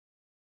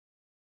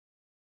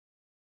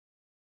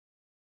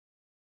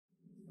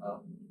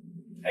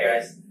Hey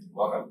guys,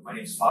 welcome. My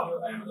name is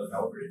Fabio. I am a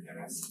developer at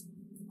EPNS.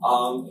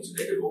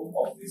 Today the goal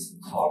of this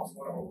talk,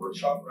 one of our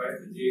workshop, right,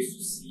 today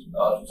is to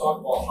talk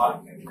about how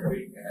you can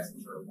integrate EPNS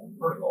into your own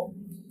protocol,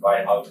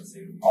 right? How you can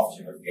save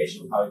off-chain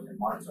notification, how you can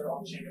monitor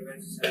on-chain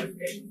events and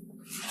notification,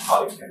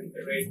 how you can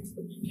integrate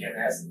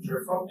EPNS into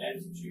your front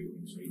end to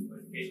retrieve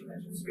notification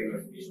and transfer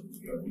notification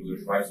to your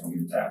users right from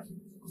your tab,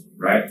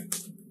 right?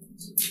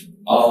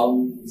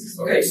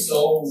 Okay,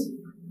 so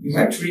in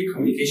Web3,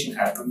 communication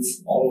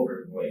happens all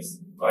over the place,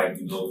 right?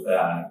 You know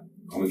that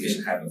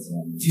communication happens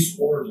on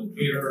Discord, on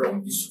Twitter,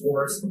 on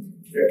Discourse,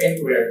 they're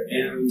everywhere.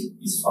 And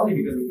it's funny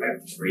because in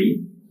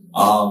Web3,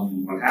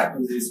 what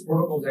happens is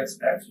protocols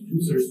expect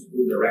users to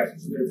go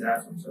directly to their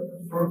data so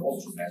the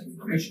protocols to fetch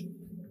information,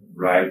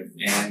 right?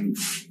 And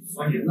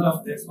funny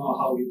enough, that's not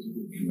how we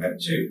do in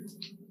Web2,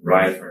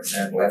 right? For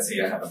example, let's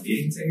say I have a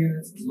meeting 10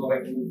 minutes. It's not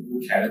like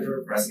Google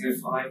Calendar, pressing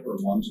F5 or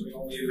monitoring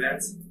all the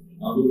events.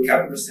 Google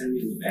Calendar send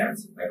me an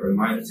event, like a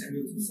reminder 10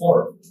 minutes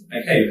before,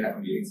 like, hey, you have a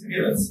meeting 10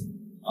 minutes,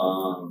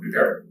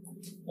 prepare.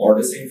 Or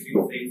the same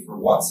thing for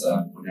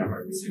WhatsApp. Whenever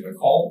I receive a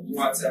call in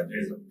WhatsApp,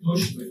 there's a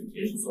push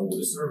notification. So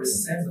the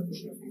service sends a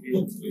push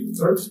notification to the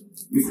user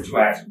with two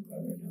actions. I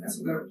can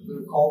answer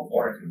the call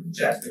or I can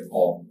reject the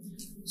call.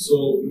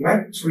 So in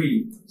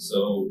Web3,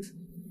 so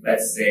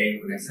let's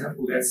say, an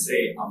example, let's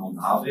say I'm on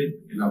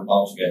Avid and I'm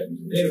about to get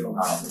into data on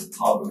Avid.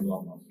 How do I know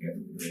I'm about to get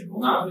into data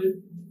on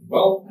Avid?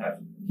 Well, I have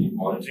to keep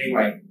monitoring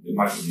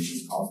my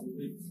conditions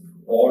constantly.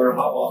 Or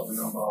how about when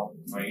I'm about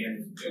my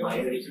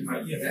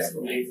EPNS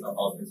domain is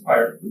about to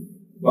expire?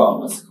 Well, I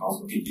must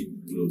constantly keep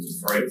looking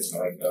for it. So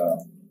like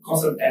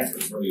constant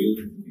effort for the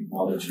user to keep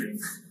monitoring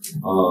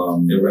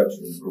their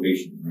Web3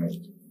 information, right?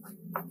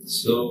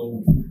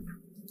 So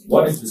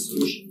what is the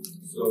solution?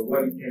 So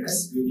what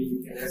EPNS do?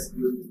 EPNS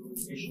do the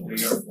communication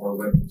layer for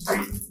Web3,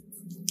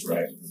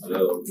 right? So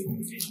the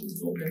communication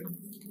is open,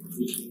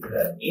 which means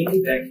that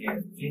any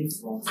backend, any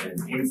front-end,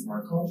 any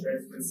smart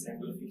contract can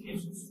send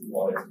notifications to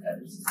wallet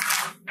addresses.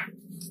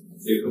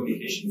 The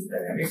communication is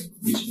dynamic,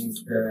 which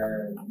means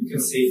that you can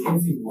say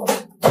anything you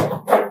want.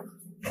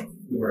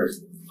 In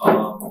words,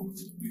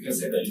 you can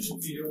say the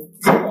YouTube video,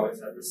 wallet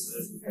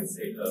addresses, you can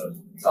say the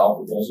DAO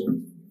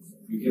proposal,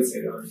 you can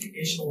say the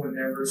notification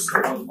whenever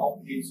someone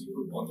updates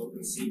you on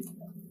OpenSea.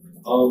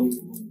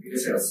 You can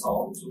say a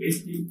song. So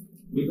basically,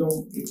 we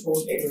don't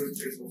impose any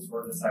restrictions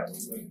for the type of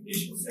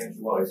notification sent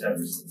to wallet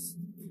addresses.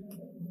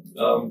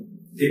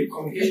 The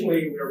communication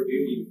layer we are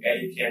building at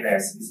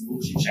EPNS is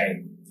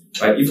multi-chain.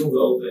 But even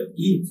though the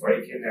E for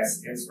EPNS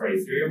stands for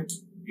Ethereum,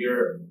 we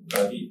are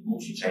going to be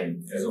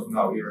multi-chain. As of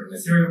now, we are in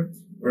Ethereum.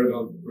 We're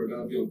going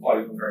to build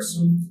Polygon very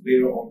soon.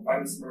 Later on,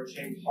 Binance Smart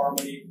Chain,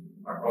 Harmony,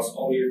 across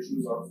all layer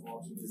 2s are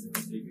optimism,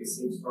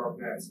 DKC,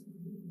 Starknet.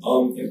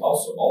 And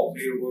also all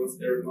layer 1s,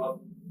 they're not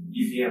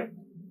EVM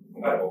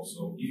compatible.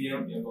 So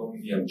EVM and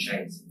non-EVM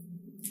chains.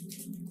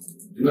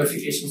 The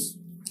notifications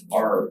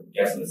are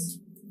gasless.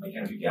 They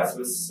can be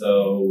gasless,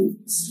 so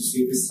it's just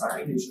simply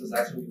sign a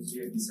transaction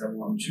using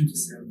ETHAmsterdam to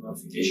send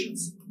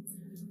notifications.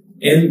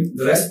 And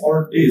the last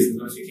part is the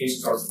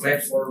notifications are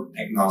platform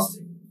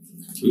agnostic,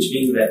 which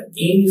means that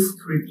any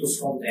crypto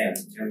front end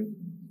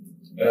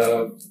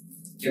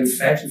can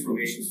fetch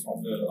information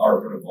from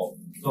our protocol.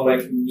 It's not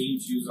like we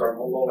need to use our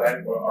mobile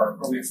app or our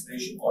Chrome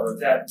extension or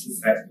that to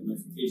fetch the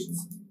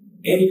notifications.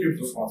 Any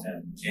crypto front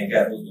end can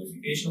get those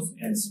notifications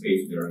and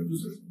display to their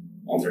users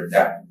on their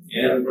tab.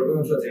 And we're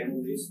going to do a demo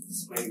of this,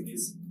 displaying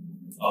this,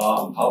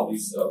 how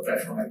this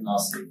platform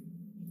agnostic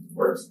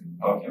works,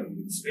 how it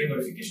can display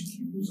notifications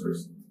to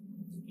users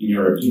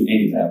in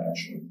any tab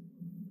actually.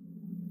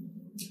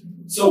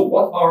 So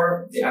what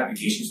are the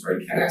applications for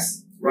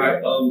EPNS,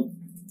 right?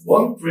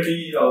 One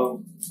pretty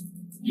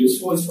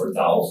useful is for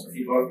DAOs. I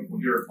think a lot of people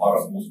here are part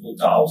of multiple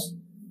DAOs,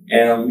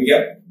 and we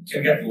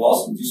can get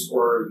lost in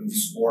Discord,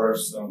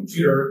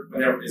 Twitter,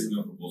 whenever there's a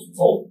new proposal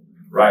vote.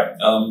 Right.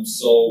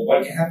 So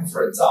what can happen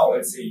for a DAO?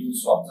 Let's say you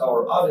swap DAO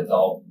or other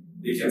DAO,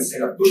 they can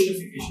send a push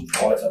notification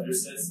to wallet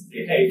addresses,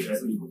 say, hey,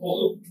 there's a new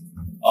proposal.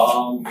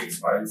 It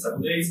expires in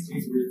 7 days,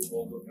 please read the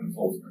proposal and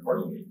vote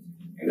accordingly.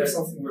 And that's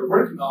something we're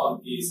working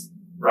on is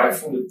right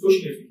from the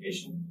push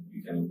notification,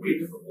 you can read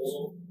the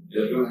proposal,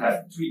 you're going to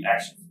have 3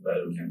 actions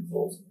that you can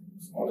vote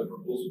on the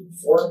proposal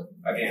for,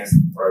 against,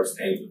 or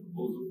abstain the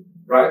proposal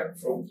right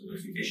from the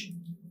notification.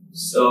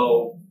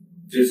 So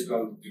this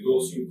goal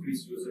is to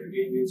increase user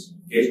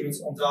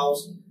engagements on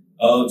DAOs,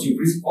 to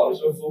increase quality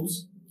of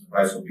votes,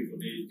 right? So people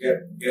they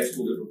get to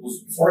the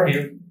proposal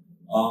beforehand,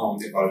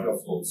 the quality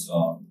of votes.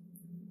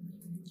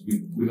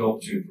 We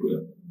hope to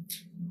improve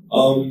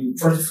it.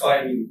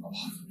 Fortifying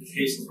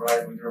applications,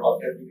 right? When you're about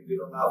getting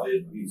data on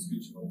Avid, I mean it's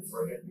good to know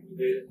before getting the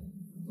data.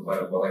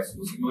 Provide about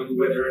exposing money,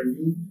 whether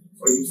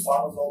for you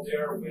farmers out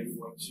there, when you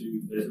want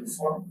to build a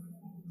farm,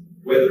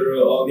 whether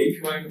the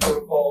API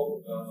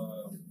protocol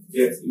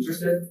gets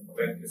interested,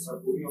 when you can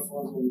start putting your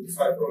funds on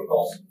DeFi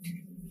protocols.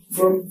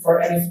 For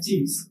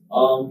NFTs,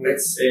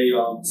 let's say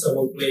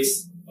someone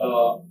places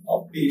a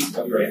bid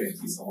on your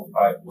NFT, someone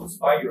wants to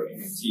buy your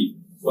NFT,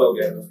 well,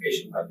 get a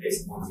notification that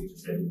based on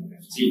interested in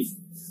NFT.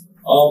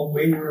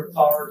 When you're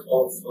part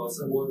of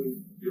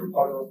someone, you're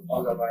part of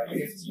an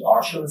NFT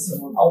auction, and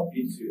someone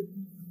outbids you.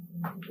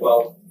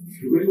 Well,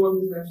 if you really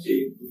want this NFT,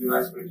 it would be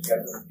nice for you to get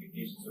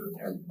notifications so you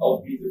can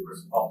outbid the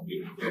person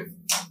outbidding you.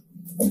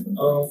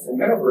 For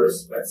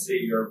Metaverse, let's say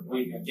you're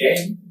playing a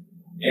game,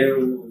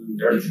 and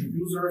there are two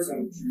users,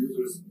 and two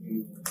users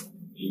in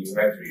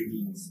web3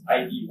 means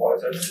ID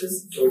wallet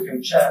addresses, so you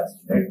can chat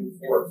back and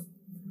forth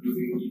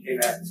using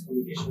EPNS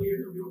communication layer.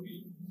 There will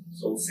be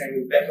so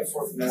sending back and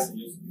forth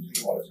messages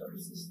between wallet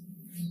addresses.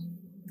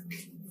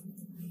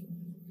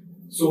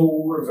 So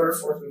we're very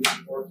fortunate to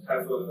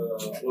have a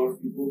lot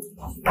of people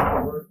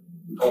support.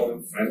 We call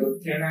them friends of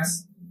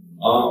EPNS.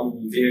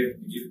 They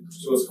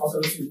give us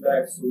constant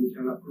feedback so we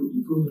can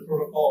improve the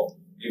protocol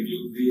and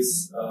build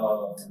this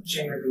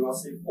chain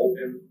agnostic,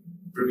 open,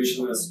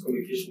 permissionless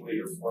communication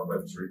layer for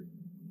Web3.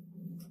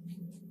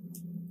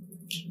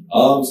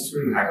 Since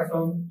we're in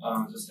hackathon,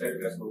 just to let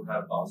you guys know, we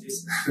have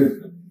bounties.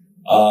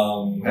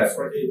 We have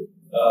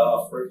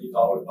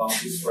 $40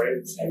 bounties for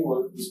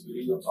anyone who's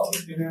building on top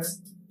of EPNS.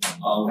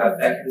 We have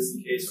backend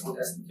SDKs, front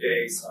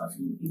SDKs. If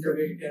you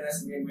integrate EPNS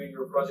in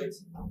your project,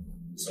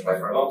 just apply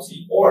for a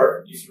bounty.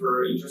 Or if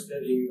you're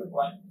interested in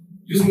applying,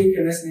 using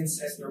EPNS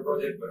instance in your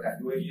project but have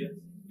no idea,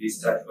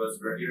 please chat to us.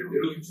 We're here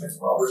literally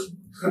 24 hours.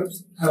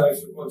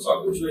 If you want to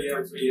talk to 2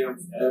 a.m., 3 a.m.,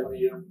 11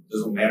 a.m.,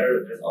 doesn't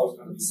matter. There's always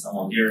going to be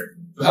someone here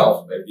to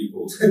help. Like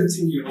people think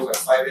you know at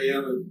 5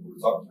 a.m. and people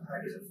talk to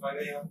hackers at 5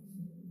 a.m.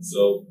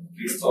 So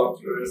please talk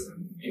to us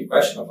and any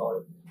question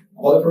about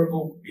the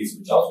protocol, please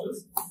reach out to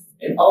us.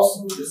 And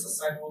also, just a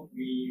side note,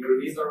 we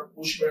released our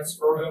push grants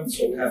program,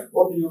 so we have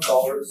 $4 million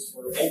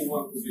for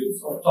anyone who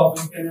builds on top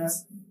of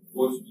EPNS,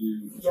 wants to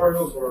do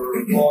tutorials or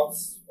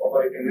blogs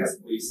about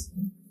EPNS, please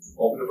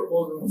open the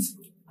proposal.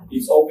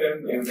 It's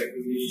open and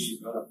technically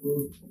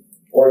approved.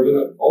 Or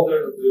all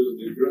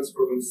the grants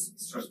programs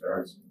is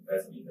transparent.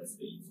 That's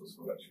the info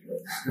for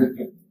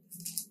Web3.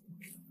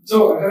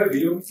 So I have a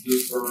video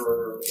just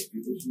for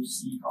people to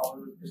see how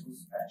the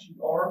Christmas patches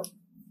are.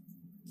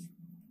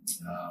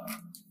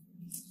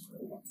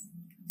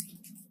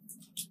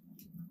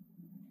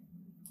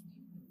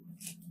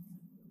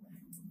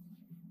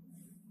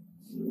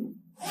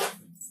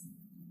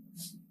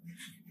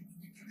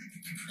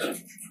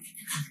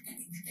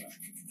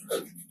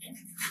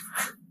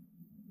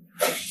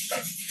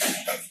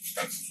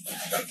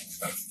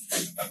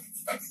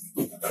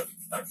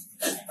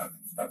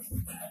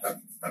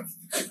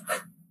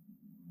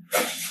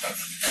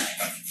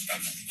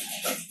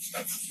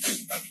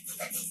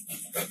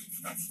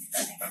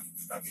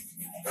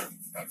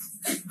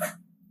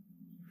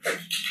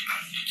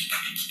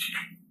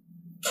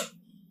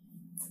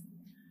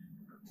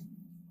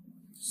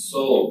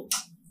 So,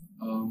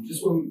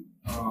 just want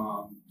to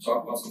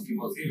talk about something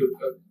about video.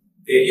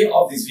 The idea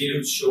of this video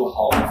is to show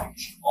how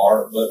notifications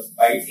are, but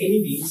by any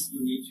means,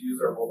 you need to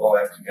use our mobile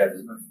app to get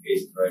these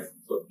notifications, right?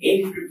 So,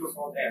 any crypto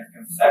front end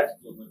can fetch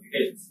those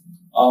notifications.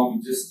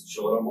 Just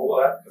show it on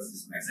mobile app because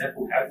it's an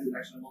example. Have this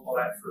actual mobile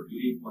app for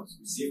doing once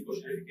you receive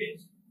push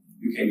notifications.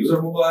 You can use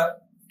our mobile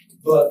app,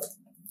 but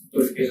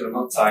notifications are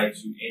not tied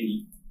to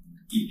any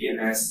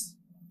EPNS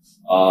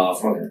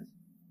front end.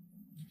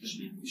 Just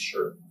to be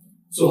sure.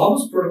 So how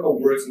does protocol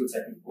works on the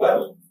technical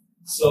level?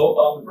 So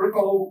the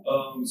protocol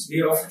is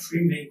made of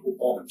 3 main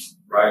components,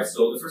 right?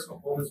 So the first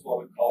component is what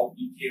we call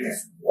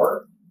EPNS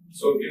core.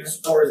 So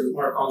EPNS core is a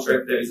smart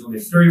contract that is on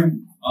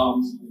Ethereum.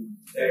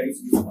 That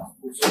is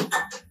responsible. So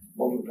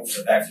when we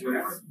consider that,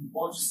 whenever you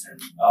want to send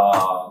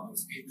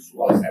notifications to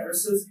wallet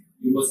addresses,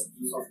 you must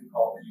do something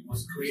called, you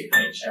must create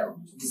a channel,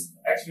 which means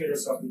activate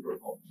yourself in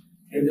protocol.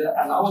 And the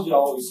analogy I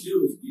always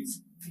use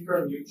is if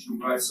you're on YouTube,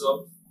 right?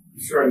 So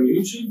if you're on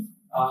YouTube,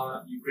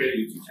 you create a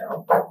YouTube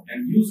channel,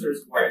 and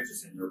users who are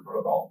interested in your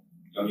protocol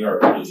on your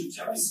YouTube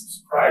channel is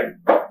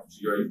subscribe to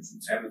your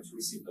YouTube channel to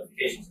receive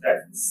notifications.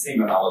 That's the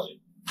same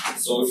analogy.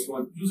 So if you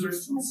want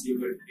users to receive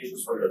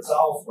notifications for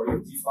yourself, for your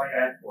DeFi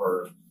app,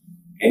 or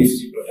any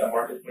particular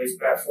marketplace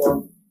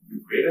platform,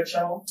 you create a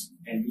channel,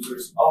 and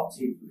users opt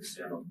in to this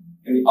channel.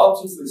 And the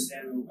opt in to this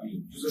channel, I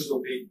mean, users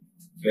don't pay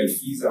any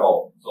fees at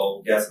all.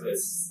 So guess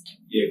this,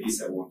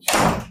 piece at 1, 2,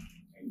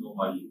 and no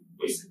money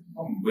wasted.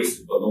 Not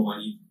wasted, but no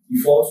money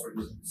involved for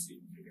users to receive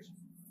notifications.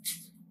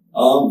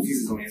 This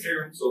is on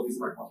Ethereum, so this is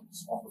my contract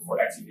responsible for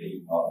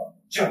activating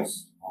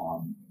channels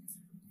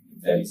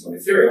that is on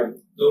Ethereum.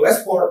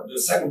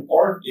 The second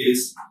part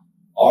is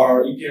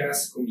our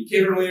EPNS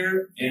communicator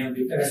layer, and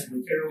the EPNS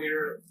communicator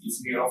layer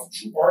is made of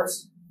 2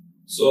 parts.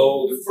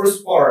 So the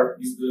first part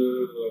is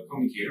the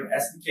communicator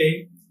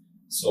SDK,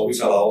 so which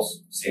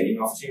allows sending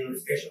off-chain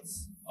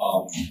notifications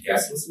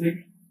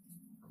gaslessly.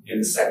 And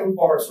the second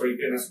part for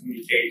EPNS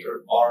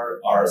communicator are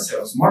our set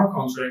of smart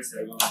contracts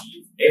that are going to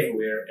be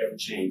everywhere, every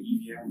chain,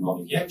 EVM,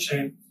 non-EVM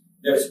chain,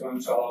 that is going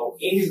to allow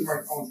any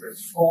smart contract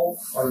call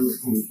or the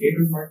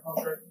communicator smart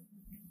contract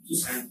to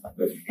send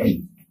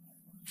notifications.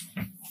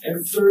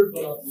 And third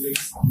but not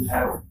least, we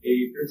have a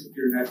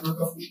peer-to-peer network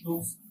of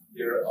nodes.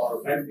 There are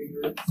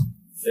validators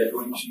that are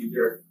going to be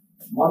there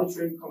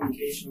monitoring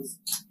communications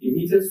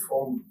emitted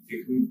from the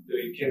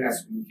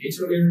EPNS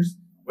communicator layers,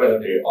 whether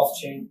they're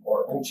off-chain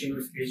or on-chain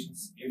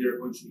notifications, and they're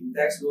going to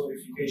index those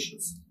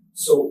notifications.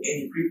 So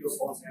any crypto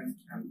front end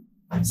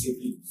can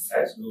simply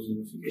fetch those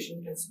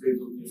notifications and spread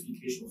those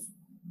notifications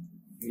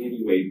in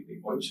any way they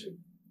want to.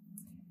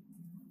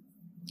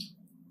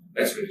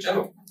 Let's create a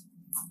channel.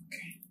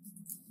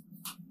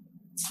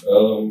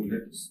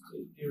 Let's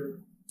click here.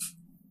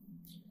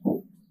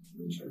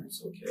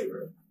 It's okay,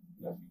 right?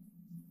 Yeah.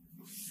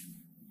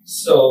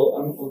 So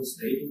I'm on the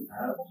staging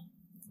app.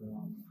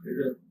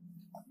 Create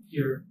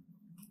here.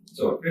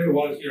 So I created a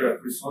wallet here. I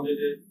pre-funded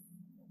it.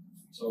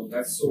 So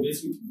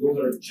basically those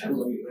are the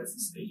channels. I mean, that's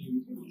the staging.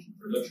 We can go to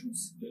productions,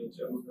 the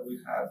channels that we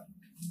have.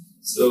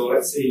 So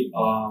let's say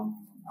I'm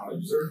a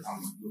user.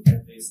 I'm looking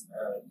at this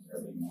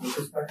as a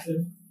user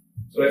perspective.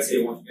 So let's say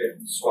I want to get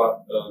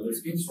swap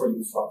notifications for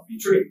the swap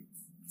V3.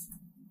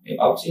 Okay,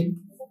 opt-in,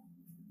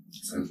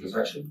 send a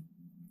transaction.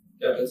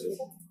 Yeah, that's it.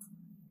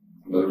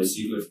 I'm going to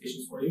receive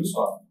notifications for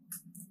Uniswap.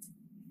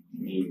 I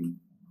mean,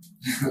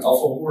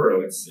 alpha word,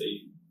 let's say.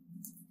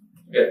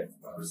 Okay,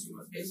 I'll receive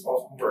notifications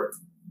alpha word.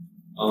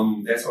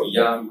 That's how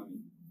Yam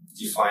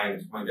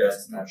defined my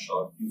desk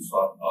snapshot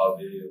Uniswap of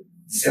the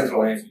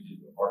decentralized we did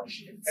the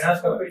partnership. Can I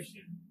ask a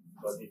question?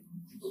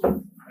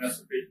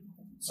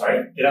 Sorry?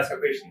 Can I ask a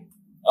question?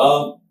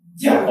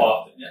 Yeah. How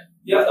often? Yeah.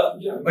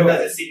 Where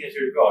does the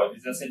signature go?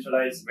 Is it a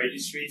centralized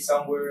registry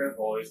somewhere,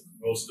 or it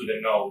goes to the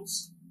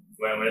nodes?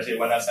 When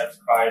I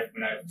subscribe,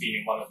 when I pin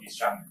in one of these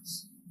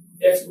channels?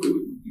 Yes,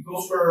 it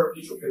goes for a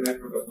peer-to-peer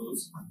network of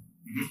nodes.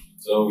 Mm-hmm.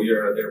 So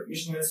they're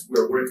permissionless.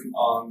 We're working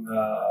on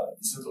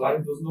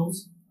decentralizing those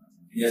nodes.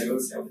 Yes, you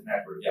understand the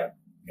network. Yeah.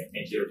 Okay,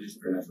 thank you.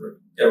 Peer-to-peer network.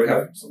 Yeah, we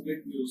have some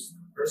good news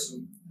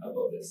person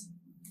about this.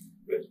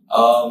 Good.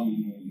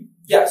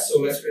 Yeah. So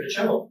let's create a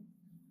channel.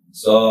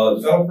 So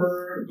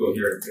developer, go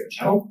here and create a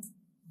channel.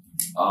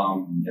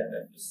 Yeah,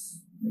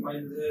 just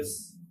remind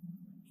this.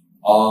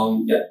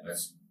 Yeah,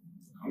 let's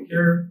come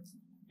here.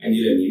 I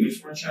need an image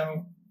for a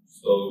channel.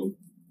 So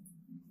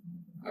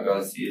I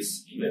gotta see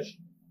this image,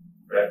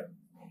 right?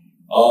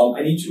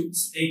 I need to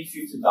stake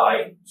 50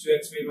 DAI to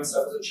activate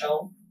myself as a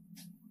channel.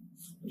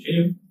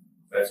 Continue.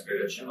 Let's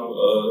create a channel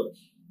of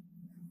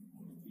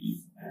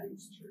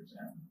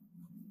ETHAmsterdam.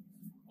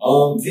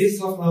 This is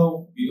not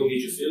now, we don't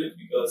need to fill it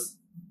because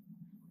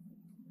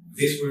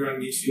this we're gonna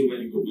need to fill when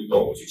we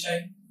go to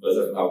check. But as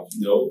of now,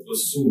 no, but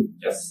soon,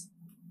 yes.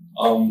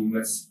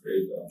 Let's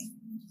create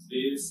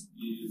this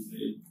is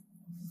a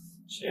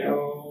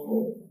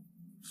channel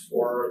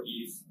for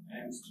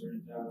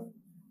ETHAmsterdam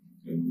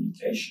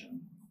communication.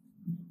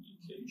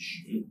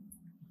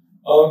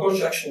 Call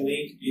to action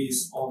link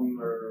is on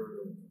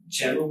our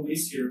channel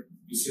list here.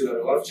 You see that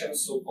a lot of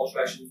channels, so call to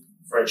action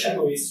for a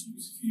channel list.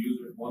 If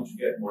you want to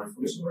get more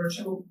information about our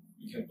channel,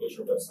 you can put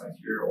your website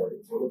here or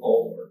your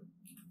protocol or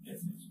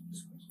anything.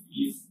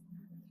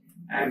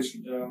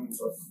 ETHAmsterdam,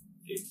 but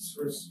take this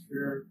first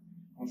here,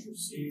 Ctrl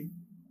C,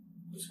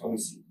 just go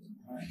and see.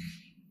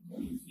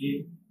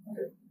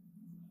 Okay.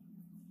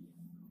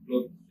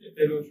 Look, the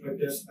payload like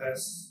this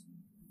as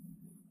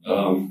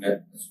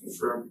let's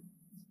confirm.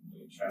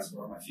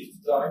 Transfer my 50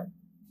 DAI.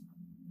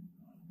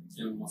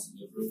 And once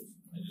it's approved,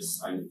 I just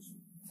sign it to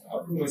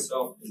approve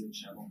myself as a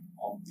channel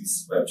on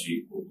this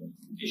web3 open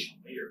communication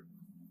layer.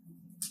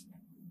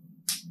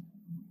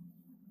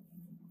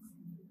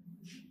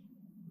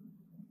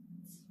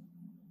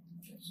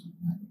 Okay, so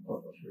I can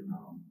pop up here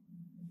now.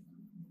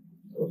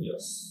 Oh,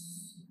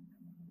 yes.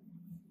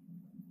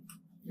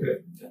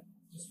 Good. Yeah,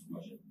 just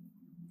much it.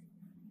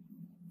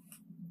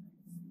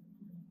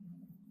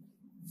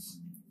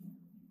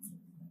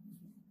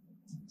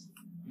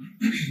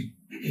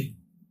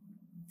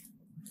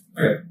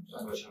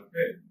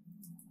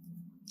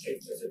 Okay,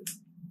 that's it.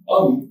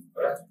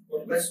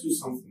 But let's do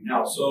something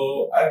now.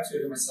 So I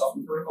activated myself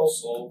in protocol,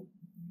 so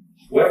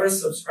whoever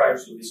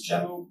subscribes to this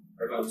channel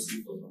are going to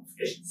receive those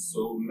notifications.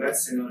 So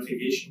let's send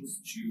notifications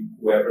to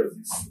whoever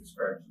is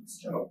subscribed to this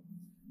channel.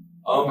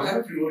 I have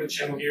a preloaded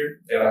channel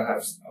here that I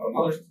have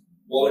another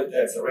wallet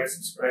that's already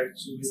subscribed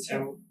to this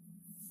channel.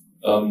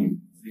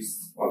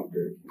 This one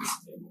here is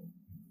stable.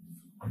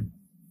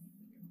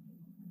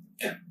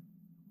 Yeah.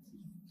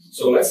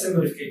 So let's send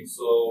notifications.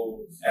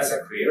 So as a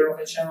creator of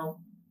the channel,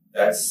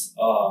 that's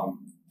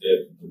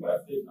the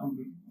web page I'm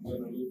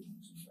going to look.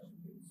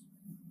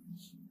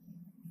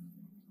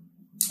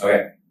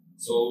 Okay.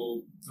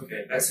 So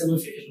let's send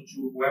notification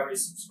to whoever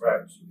is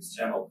subscribed to this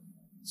channel.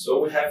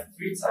 So we have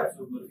three types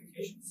of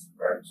notifications,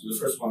 right? So the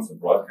first one is the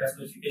broadcast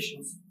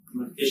notifications.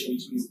 Notification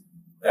which means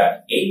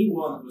that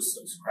anyone who is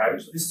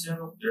subscribed to this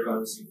channel, they're going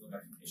to receive the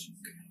notification.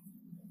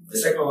 The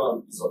second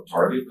one is a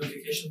target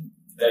notification.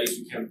 That is,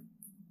 you can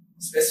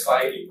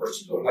specify a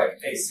particular, like,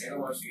 hey, send a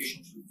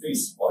notification to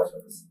this wallet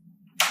address.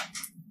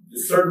 The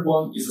third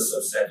one is a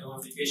subset of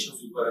notifications.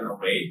 We put an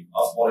array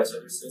of wallet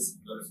addresses.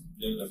 The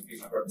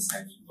notification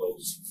represents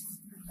those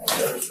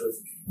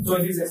addresses. So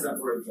in this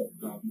example, we're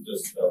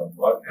just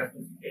broadcast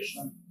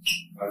notification.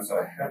 So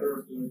a header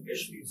of the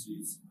notification which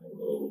is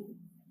hello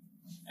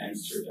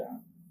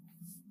Amsterdam.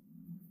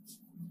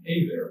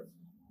 Hey there.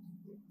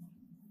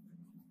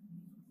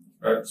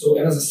 Right. So,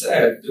 and as I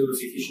said, the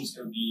notifications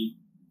can be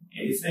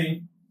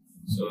anything.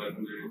 So I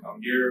can literally come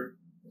here,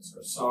 it's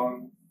our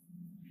song,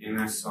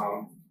 EPNS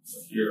song. So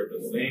here, put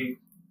the link,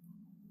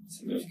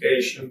 some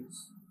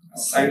notifications,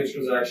 assign the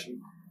transaction.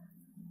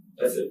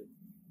 That's it.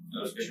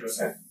 Notification was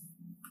sent.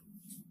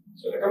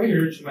 So I come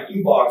here to my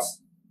inbox.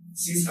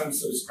 Since I'm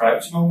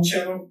subscribed to my own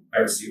channel,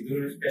 I receive the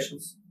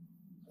notifications.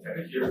 I have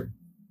it here.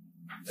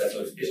 That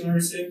notification I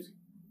received.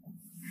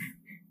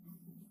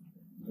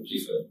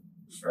 Please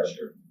refresh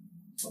here.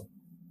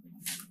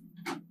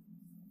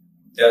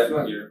 That's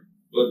not here.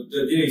 But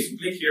the idea is you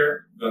click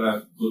here, you're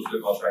gonna go to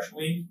the call to action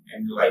link,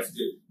 and you like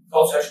the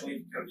call to action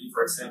link can be,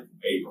 for example,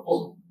 a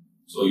proposal.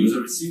 So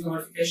user receives a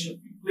notification,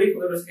 you click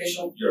on the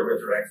notification, you're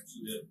redirected to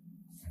the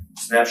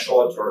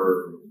snapshot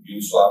or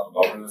Uniswap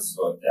governance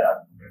so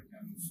that you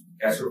can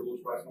get your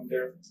vote right from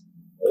there.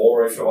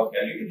 Or if you're not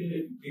getting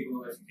it, you click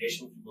on the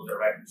notification to go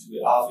directly to the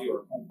AVI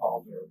or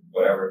compound or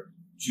whatever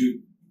to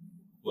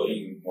put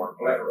in more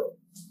collateral.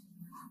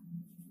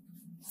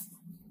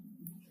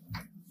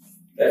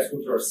 Let's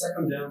go to our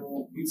second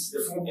demo, which is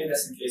the front-end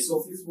SDK.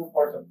 So this is one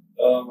part of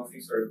I think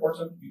is very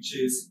important, which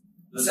is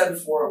the set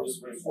before I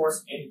was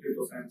reinforced any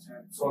crypto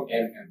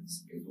front-end and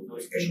SDK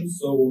notification.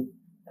 So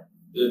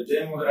the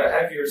demo that I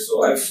have here,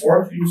 so I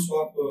forked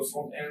Uniswap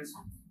front-end,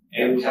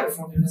 and we have a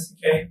front-end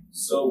SDK.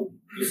 So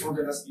the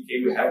front-end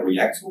SDK, we have a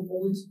React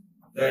component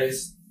that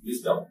is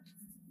this demo,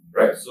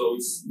 right? So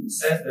it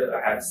says that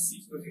I have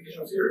 6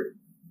 notifications here.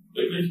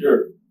 Click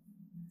here,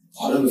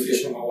 all the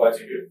notifications on my watch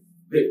here.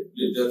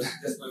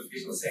 This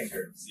notification is saying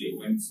here. See,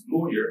 when it's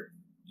blue here,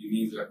 it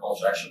means a call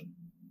to action.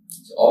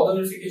 So all the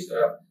notifications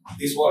that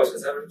this wallet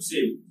has ever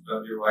received is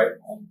going to be right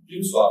on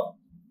Uniswap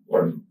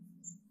or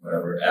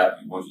whatever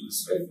app you want to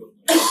display for,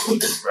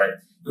 right?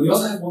 And we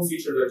also have one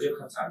feature that I didn't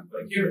have time to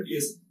put here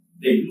is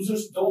the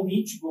users don't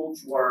need to go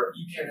to our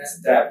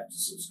EPNS tab to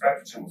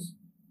subscribe to channels.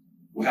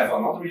 We have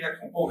another React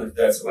component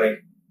that's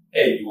like,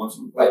 hey, you want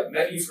to, like,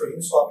 maybe for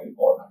Uniswap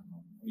or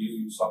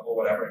Uniswap or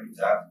whatever in the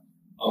tab,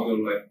 I'm going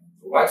to like,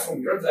 right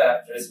from your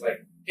tab, there's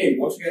like, hey,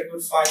 want to get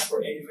notified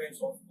for any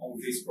events on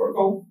this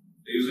protocol?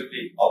 The user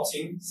click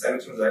opt-in,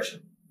 send a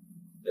transaction.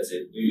 That's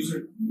it. The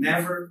user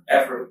never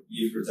ever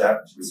leaves your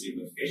tab to receive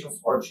notifications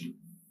or to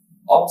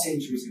opt-in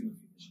to receive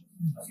notifications.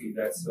 I think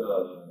that's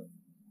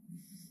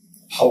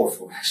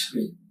powerful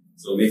actually.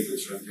 So make the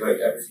transaction like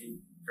everything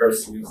very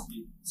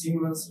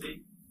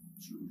seamlessly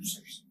to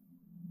users.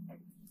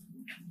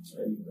 So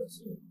I think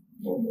that's a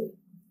normal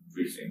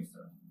briefing.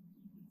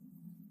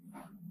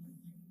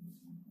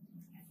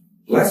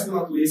 Last but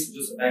not least,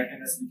 just a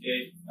backend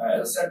SDK.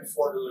 As I said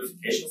before, the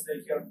notifications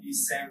they can be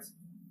sent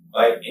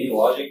by any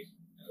logic.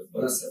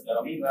 But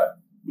I mean that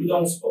we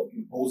don't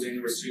impose any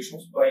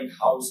restrictions by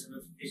how we send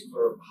notifications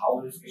or how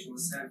the notification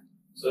was sent.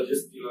 So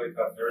just do like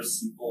a very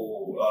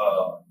simple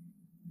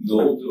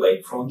node,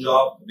 like cron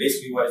job.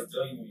 Basically, what it's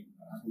doing,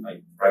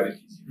 like private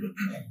keys here.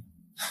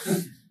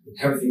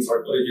 Everything's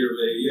hard coded here, but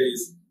the idea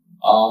is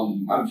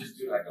I'm just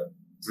doing like a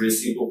pretty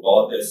simple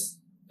bot that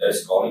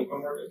is calling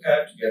from market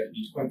cap to get the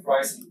Bitcoin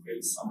price and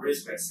create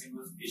summaries, like same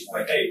notification,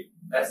 like, hey,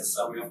 that's the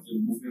summary of the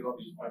movement of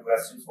Bitcoin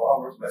last 24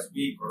 hours, last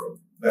week, or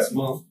last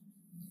month.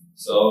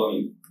 So, I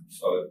mean,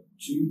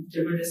 two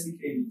different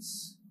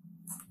SDKs.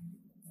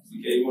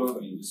 SDK one, I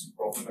mean, this is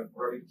probably my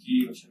private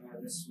key, which I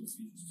have this with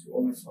features to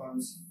all my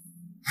funds.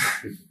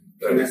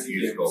 An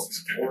SDK called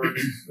support.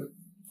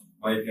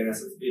 My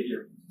EPNS SDK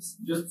here.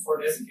 Just for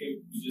the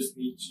SDK, we just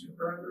need 2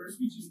 parameters,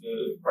 which is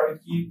the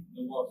private key,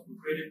 the what we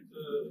created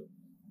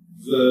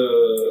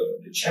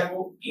the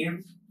channel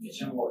and the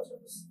channel wallet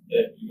service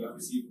that you're going to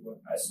receive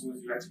as soon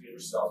as you activate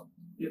yourself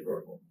in the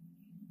protocol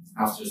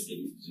after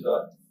sticking to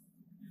that.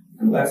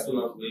 And last but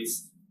not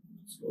least,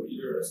 let's go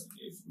here,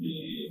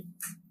 SDK3.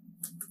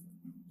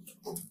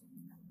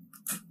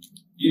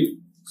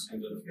 You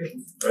send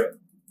notifications, right?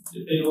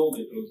 The payload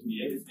can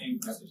be anything,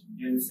 message can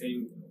be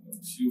anything,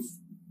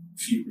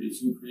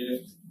 feel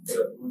creative,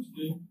 whatever you want to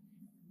do.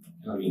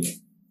 I mean,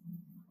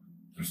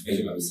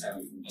 notification going to be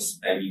sending from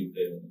just spamming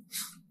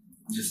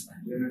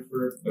the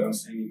network, but I'm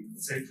saying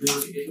send 3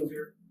 notifications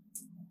here.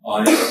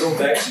 And if I go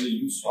back to the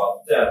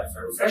Uniswap tab, if I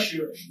refresh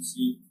here, I should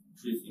see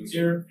 3 things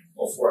here,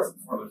 or 4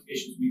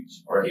 notifications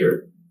which are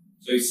here.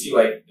 So you see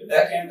like the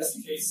backend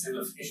SDK send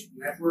notification to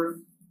the network,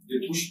 the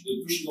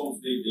push nodes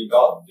they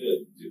got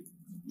the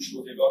push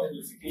nodes they got the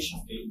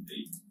notification,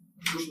 they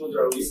push nodes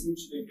are listening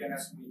to the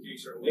EPNS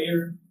communicator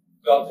layer,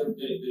 got the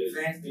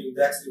event, they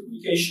index the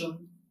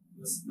communication.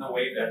 There's no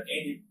way that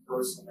any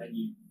person,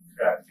 any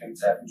crap can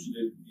tap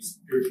into this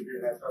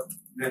peer-to-peer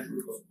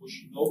network of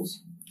push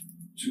nodes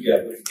to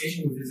get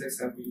notification. With this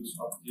example,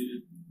 Uniswap did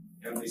it,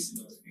 and they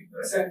see notification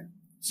that I sent.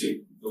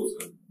 See,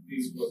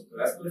 these was the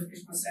last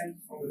notification I sent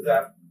from the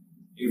tab,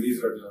 and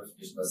these are the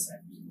notifications I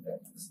sent using that.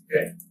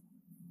 Okay.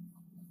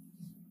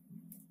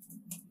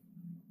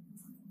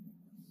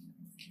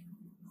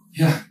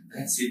 Yeah,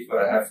 that's it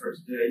what I have for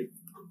today.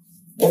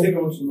 One thing I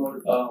want to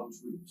note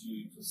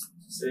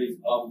to say,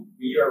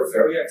 we are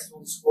very active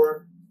on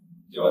Discord.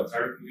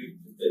 Currently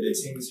the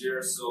team is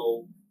here,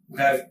 so we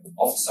have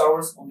office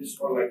hours on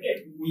Discord like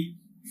every week.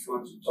 If you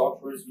want to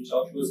talk to us, reach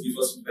out to us, give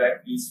us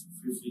feedback, please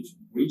feel free to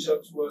reach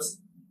out to us.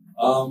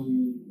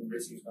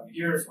 Everything's going to be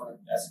here. If you want to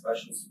ask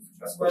questions,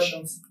 ask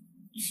questions.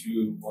 If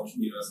you want to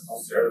meet us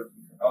downstairs,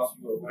 we can help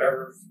you or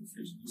whatever, feel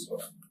free to do so.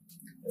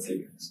 That's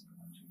it, guys.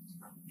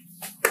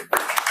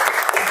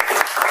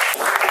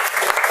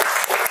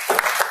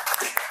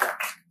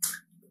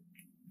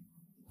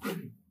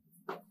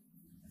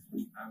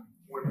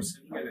 When we're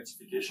sending a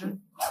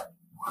notification,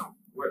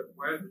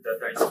 where the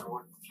data is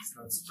stored is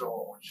not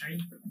stored on chain,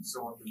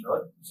 so on the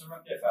node. So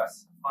on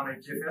KFS. On a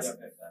KFS.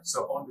 Yeah,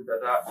 So on the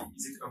data,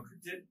 is it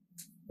encrypted?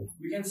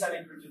 We can send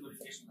encrypted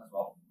notification as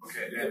well.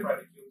 Okay. The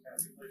private key can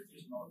receive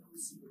notification, or the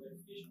receiver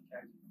notification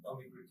can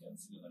unencrypt and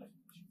see the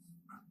notifications.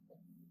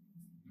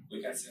 We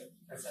can send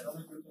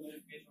unencrypted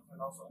notifications and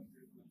also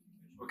encrypted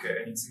notifications. Okay,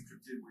 and it's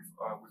encrypted with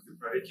the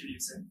private key, you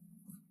said?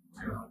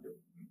 The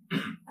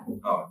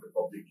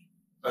public.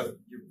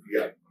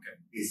 Yeah. Okay.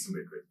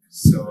 Asymmetric.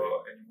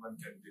 So anyone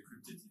can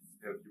decrypt it if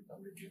they have the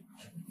public key.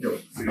 No,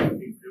 so you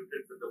encrypt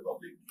it with the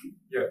public key.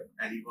 Yeah.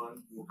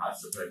 Anyone who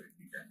has the private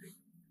key can take it.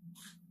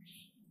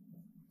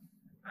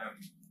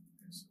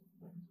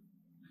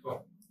 Well,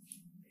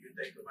 You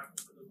take the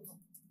microphone.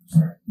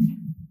 sorry.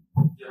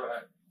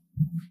 Yeah.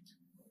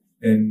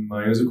 And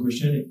my other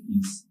question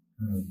is,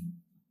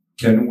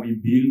 can we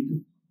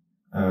build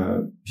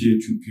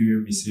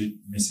peer-to-peer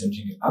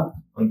messaging app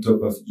on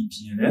top of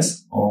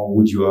EPNS, or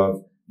would you have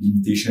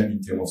limitation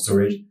in terms of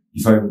storage?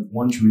 If I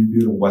want to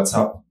rebuild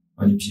WhatsApp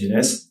on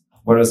EPNS,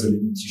 what are the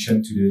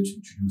limitations to do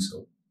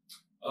so?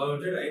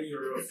 There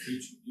you're free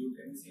to build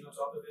anything on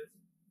top of it.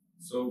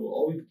 So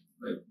what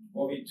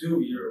we do,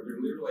 we're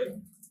literally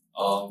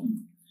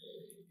an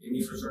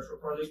infrastructure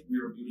project. We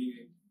are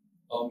building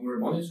we're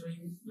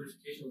monitoring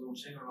notifications on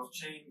chain or off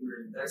chain.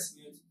 We're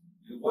indexing it,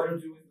 and what you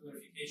do with the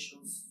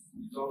notifications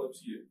is all up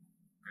to you.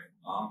 Okay.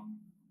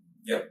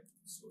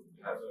 So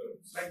we have a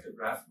selected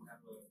graph. We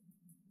have a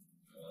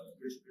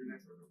peer-to-peer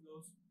network of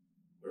nodes.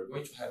 We're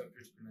going to have a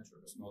peer-to-peer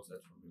network of nodes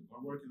that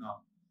we're working on.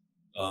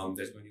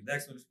 There's going to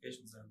index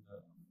notifications and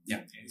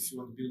and if you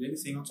want to build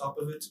anything on top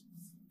of it,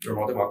 you're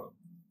more than welcome.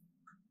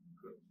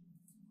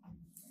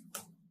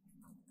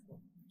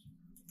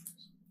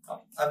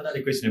 I have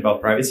another question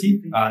about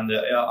privacy. And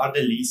are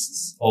the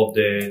lists of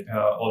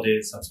all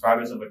the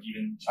subscribers of a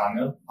given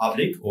channel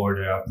public or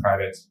they are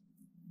private?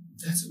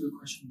 That's a good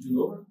question. Do you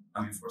know?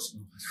 I mean, first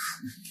of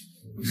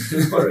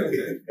All right.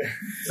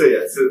 So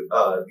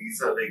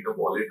these are like the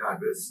wallet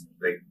address.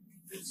 Like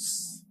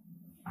it's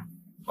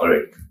all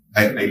right.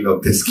 I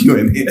love this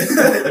Q&A.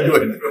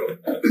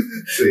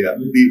 So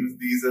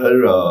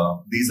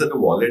these are the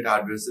wallet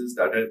addresses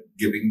that are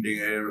giving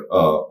their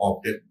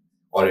opt-in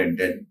or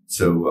intent.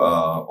 So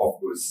of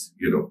course,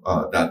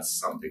 that's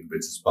something which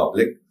is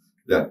public,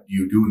 that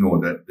you do know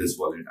that this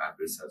wallet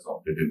address has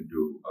opted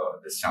into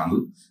this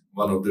channel.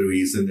 One of the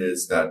reason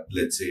is that,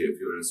 let's say if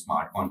you're a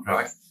smart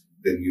contract,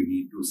 then you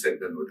need to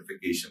send a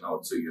notification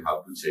out. So you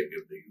have to check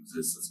if the user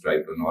is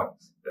subscribed or not.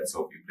 That's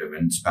how we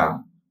prevent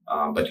spam.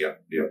 But yeah,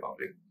 they are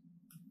public.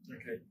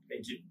 Okay,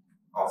 thank you.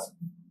 Awesome.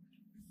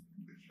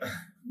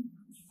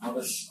 How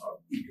does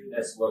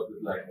EPNS work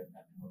with like a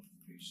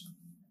notification?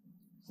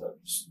 So,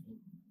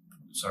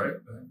 sorry?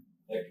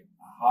 like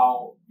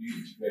how do you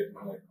integrate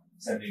like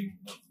sending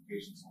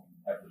notifications on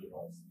every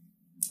device?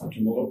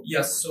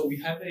 Yes, so we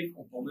have a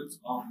component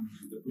on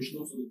the push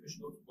node. So the push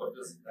node, what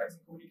does it text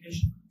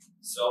communication?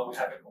 So we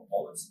have a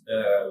component. We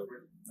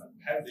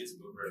have this,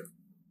 but we're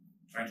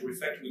trying to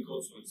refactor the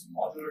code so it's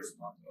modular. It's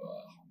not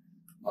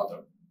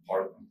a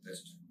part of the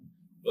test.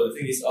 But the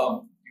thing is,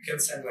 you can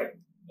send you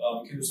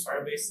can use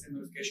Firebase and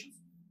notifications.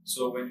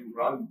 So when you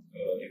run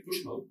a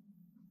push node,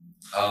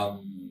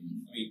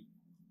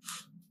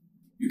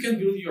 you can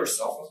build it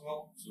yourself as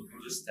well. So you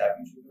can just tap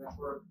into the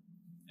network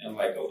and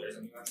there's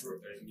a new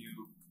network, there's a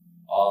new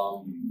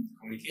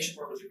communication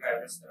purpose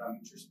address that I'm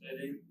interested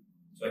in.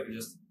 So I can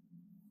just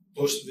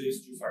push this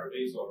to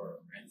Firebase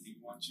or anything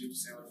you want to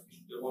send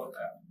notification to the wallet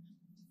app.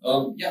 I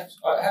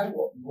have a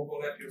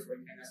mobile app here for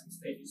EPNS and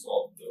stages. So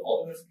all the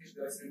notifications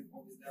that I send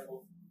on this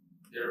level,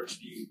 they're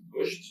being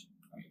pushed.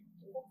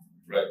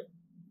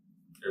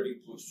 They're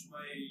being pushed to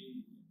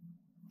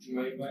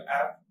my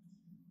app.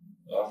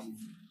 But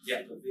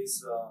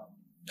this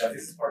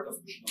is part of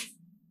push nodes.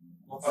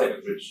 It's like a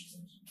bridge.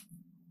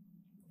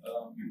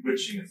 You're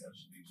bridging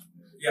essentially. We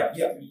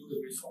do the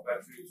bridge from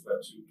web3 to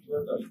web2.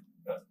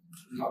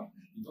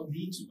 You don't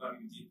need to,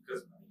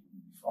 because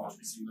if I want to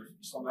receive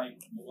notifications on my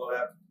mobile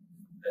app,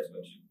 that's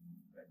what you do.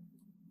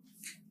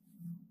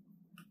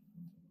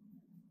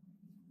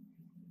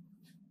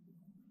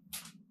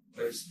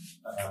 Right?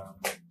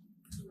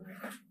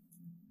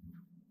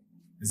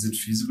 Is it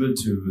feasible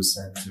to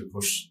send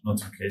push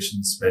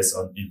notifications based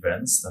on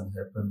events that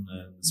happen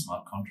in the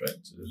smart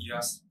contract?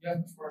 Yes. Yeah,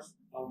 of course.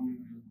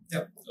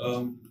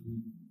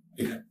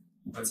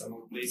 When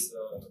someone plays a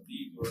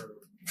beat or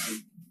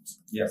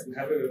yes, we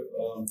have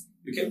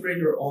you can create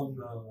your own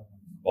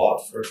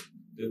bot for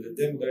the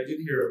demo that I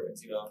did here.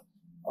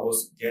 I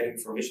was getting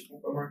information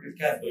from market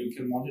cat, but you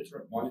can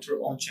monitor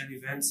on-chain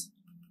events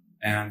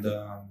and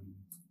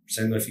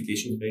send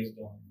notifications based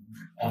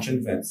on chain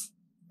events.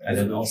 And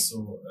then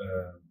also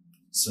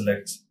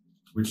select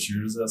which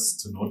users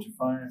to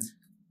notify,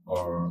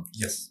 or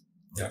yes.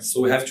 Yeah.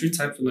 So we have 3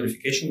 types of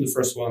notification. The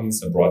first one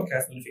is a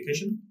broadcast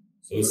notification.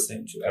 So it's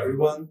sent to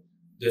everyone.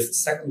 The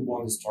second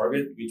one is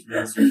target, which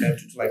means you have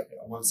to like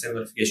one send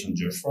notification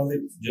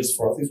just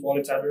for this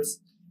wallet address.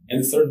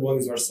 And the third one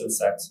is our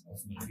subset of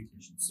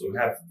notifications. So we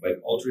have like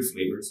all 3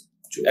 flavors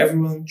to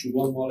everyone, to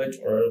one wallet,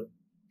 or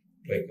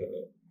like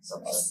a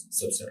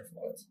subset of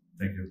wallets.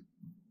 thank you.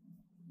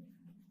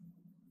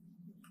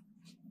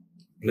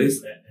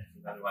 Please.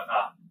 Another one.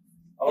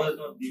 I want to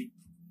know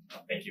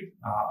thank you.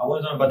 I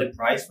want to know about the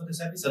price for the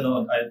service. I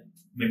know I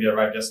maybe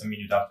arrived just a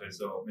minute after,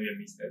 so maybe I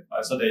missed it.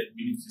 I saw that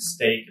we need to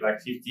stake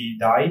like 50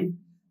 DAI,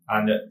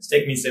 and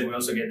stake means that we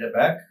also get that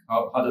back.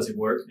 How does it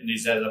work? And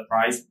is there a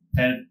price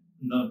and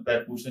not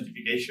per push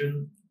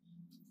notification?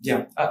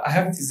 Yeah, I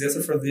haven't this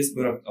answer for this,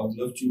 but I would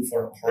love to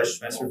for Harsh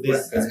to answer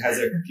this because it has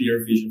a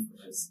clear vision for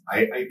this.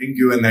 I think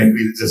you and I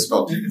will just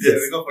talk. Yeah,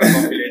 we go for a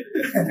complicated.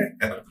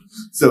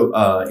 So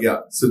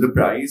the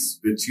price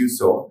which you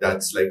saw,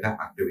 that's like the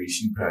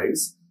activation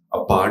price.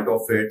 A part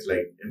of it,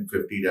 like in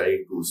 50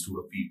 DAI, goes to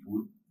a fee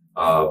pool.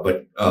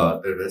 But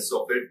the rest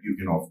of it, you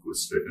can of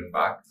course return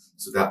back.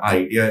 So the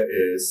idea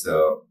is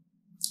to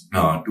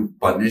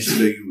punish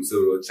the user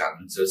or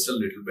channel just a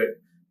little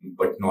bit,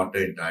 but not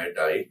the entire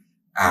DAI,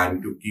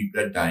 and to keep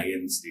that DAI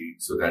in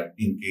state so that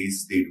in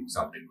case they do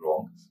something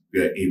wrong,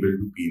 we are able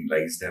to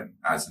penalize them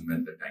as and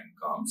when the time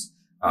comes.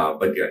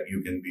 But yeah,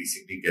 you can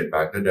basically get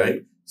back the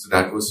DAI. So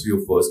that was your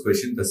first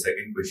question. The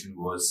second question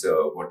was,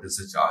 what is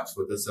the charge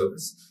for the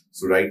service?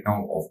 So right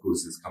now, of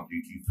course, it's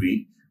completely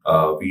free.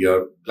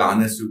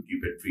 Plan is to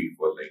keep it free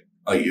for like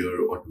a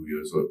year or 2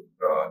 years or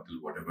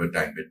till whatever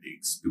time it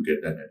takes to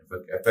get the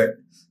network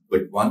effect.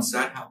 But once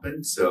that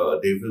happens, there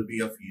will be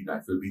a fee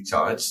that will be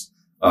charged.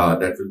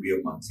 That will be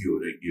a monthly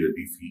or a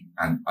yearly fee.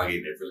 And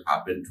again, it will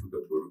happen through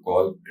the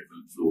protocol. It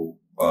will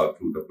flow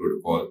through the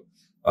protocol.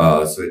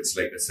 So it's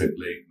like a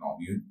circular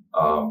economy,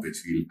 which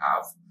we'll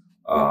have.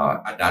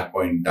 At that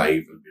point,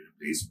 DAI will be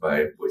replaced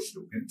by push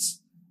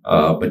tokens.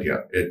 But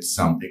yeah, it's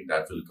something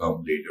that will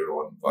come later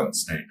on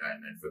once the entire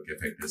network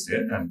effect is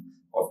there. And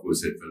of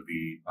course, it will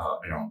be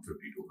around $50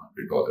 to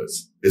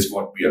 $100 is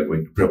what we are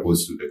going to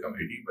propose to the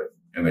committee, but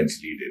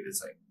eventually they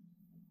decide.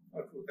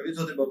 Oh, cool. Have you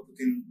thought about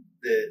putting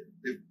the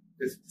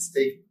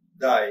stake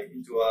DAI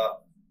into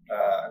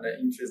an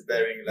interest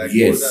bearing like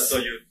yes. So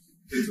you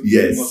to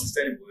yes. be more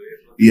sustainable?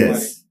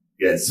 Yes.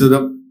 Yes. So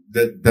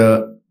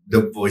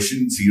the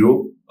version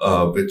 0,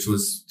 which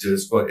was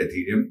just for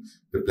Ethereum,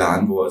 the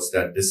plan was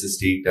that this is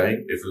stake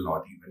DAI. It will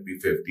not even be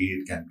 50.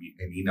 It can be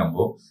any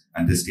number.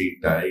 And the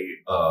stake DAI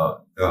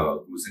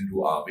goes into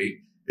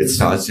Aave. It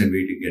starts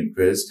generating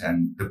interest,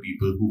 and the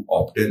people who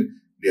opt in,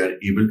 they are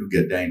able to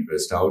get their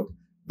interest out.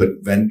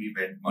 But when we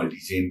went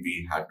multi-chain,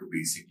 we had to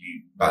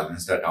basically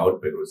balance that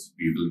out because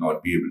we will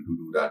not be able to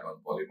do that on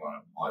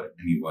Polygon or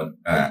anywhere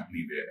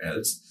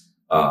else.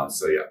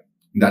 So yeah,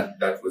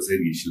 that was the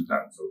initial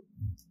plan. So,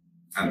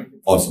 and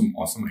awesome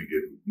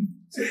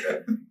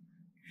idea.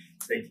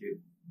 Thank you.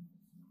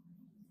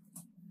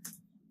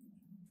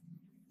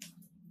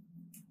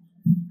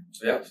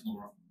 So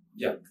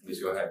yeah,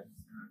 please go ahead.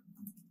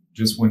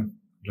 Just one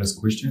last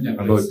question Yeah,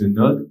 about please. the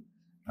node.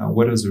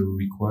 What is the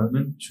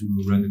requirement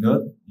to run a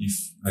node?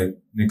 If like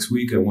next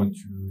week I want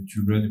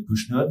to run a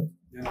push node,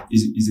 Yeah.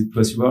 is it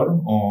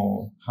possible,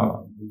 or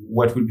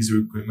what will be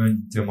the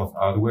requirement in terms of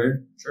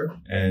hardware? Sure.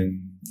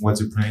 And what's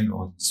the plan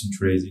on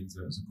centralizing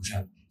the push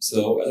node?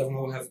 So as of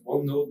now, we have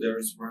one node that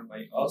is run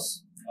by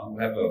us.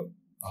 We have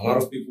a lot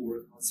of people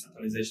working on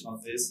centralization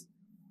of this.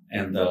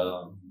 And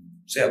so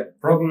yeah,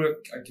 probably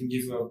I can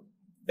give a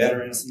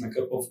better answer in a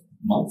couple of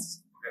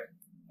months. Okay.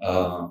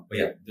 But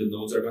yeah, the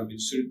nodes are going to be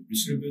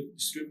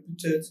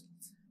distributed.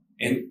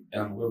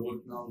 And we're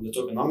working on the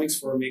tokenomics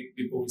for make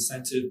people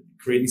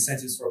create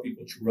incentives for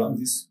people to run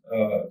this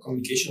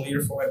communication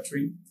layer for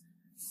Web3.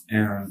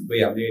 But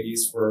yeah, the idea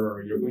is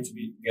you're going to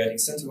be getting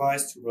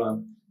incentivized to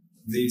run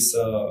this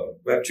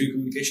Web3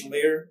 communication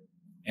layer,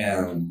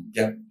 and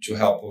yeah, to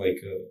help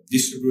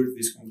distribute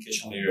this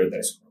communication layer that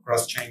is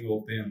cross-chain,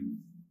 open,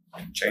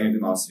 chain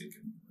agnostic.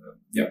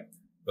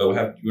 But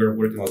we're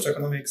working on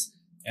tokenomics,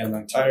 and the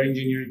entire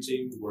engineering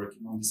team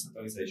working on the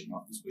centralization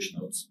of these push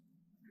nodes.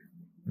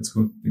 That's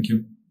cool. Thank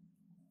you.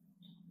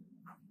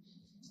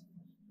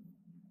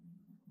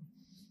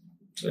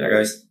 So yeah,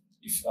 guys,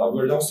 if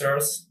we're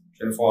downstairs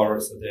 24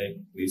 hours a day,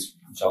 please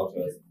reach out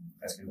to us,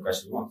 ask any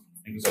questions you want.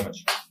 Thank you so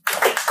much.